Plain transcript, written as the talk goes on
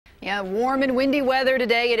Yeah, warm and windy weather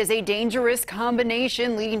today. It is a dangerous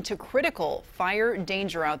combination leading to critical fire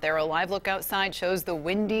danger out there. A live look outside shows the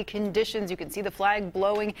windy conditions. You can see the flag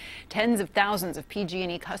blowing. Tens of thousands of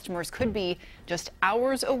PG&E customers could be just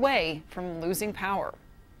hours away from losing power.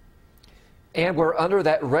 And we're under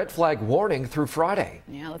that red flag warning through Friday.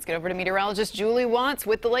 Yeah, let's get over to meteorologist Julie Watts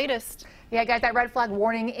with the latest. Yeah, guys, that red flag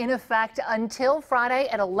warning in effect until Friday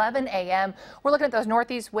at 11 a.m. We're looking at those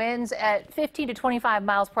northeast winds at 15 to 25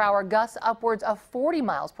 miles per hour, gusts upwards of 40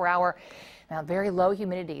 miles per hour. Now, very low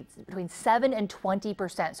humidity, between 7 and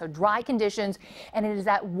 20%. So dry conditions, and it is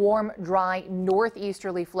that warm, dry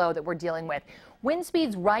northeasterly flow that we're dealing with. Wind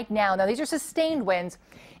speeds right now, these are sustained winds,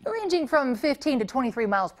 ranging from 15 to 23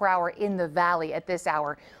 miles per hour in the valley at this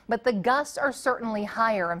hour. But the gusts are certainly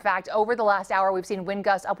higher. In fact, over the last hour, we've seen wind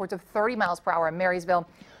gusts upwards of 30 miles per hour in Marysville,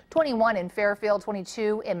 21 in Fairfield,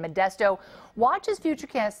 22 in Modesto. Watch as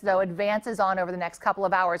Futurecast, though, advances on over the next couple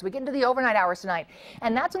of hours. We get into the overnight hours tonight,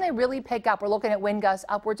 and that's when they really pick up. We're looking at wind gusts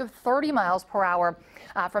upwards of 30 miles per hour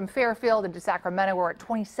from Fairfield into Sacramento. We're at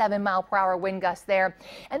 27 mile per hour wind gusts there.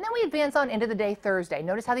 And then we advance on into the day Thursday.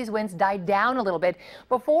 Notice how these winds died down a little bit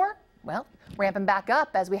before, well, ramping back up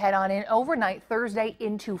as we head on in overnight Thursday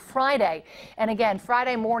into Friday. And again,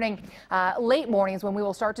 Friday morning, late morning is when we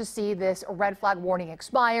will start to see this red flag warning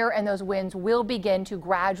expire, and those winds will begin to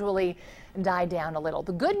gradually die down a little.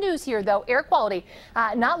 The good news here, though, air quality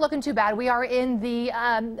not looking too bad. We are in the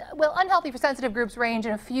well, unhealthy for sensitive groups range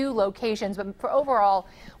in a few locations, but for overall,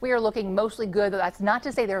 we are looking mostly good. Though that's not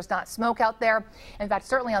to say there's not smoke out there. In fact,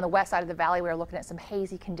 certainly on the west side of the valley, we are looking at some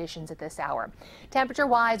hazy conditions at this hour.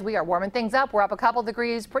 Temperature-wise, we are warming things up. We're up a couple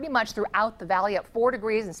degrees pretty much throughout the valley, up 4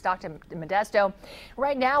 degrees in Stockton and Modesto.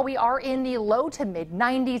 Right now, we are in the low to mid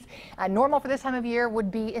 90s. Normal for this time of year would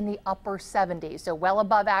be in the upper 70s, so well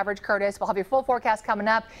above average, Curtis. We'll have your full forecast coming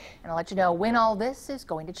up, and I'll let you know when all this is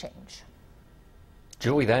going to change.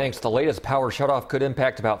 Julie, thanks. The latest power shutoff could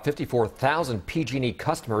impact about 54,000 PG&E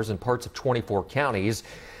customers in parts of 24 counties.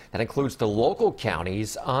 That includes the local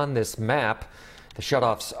counties on this map. The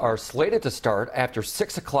shutoffs are slated to start after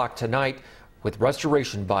 6 o'clock tonight, with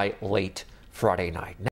restoration by late Friday night.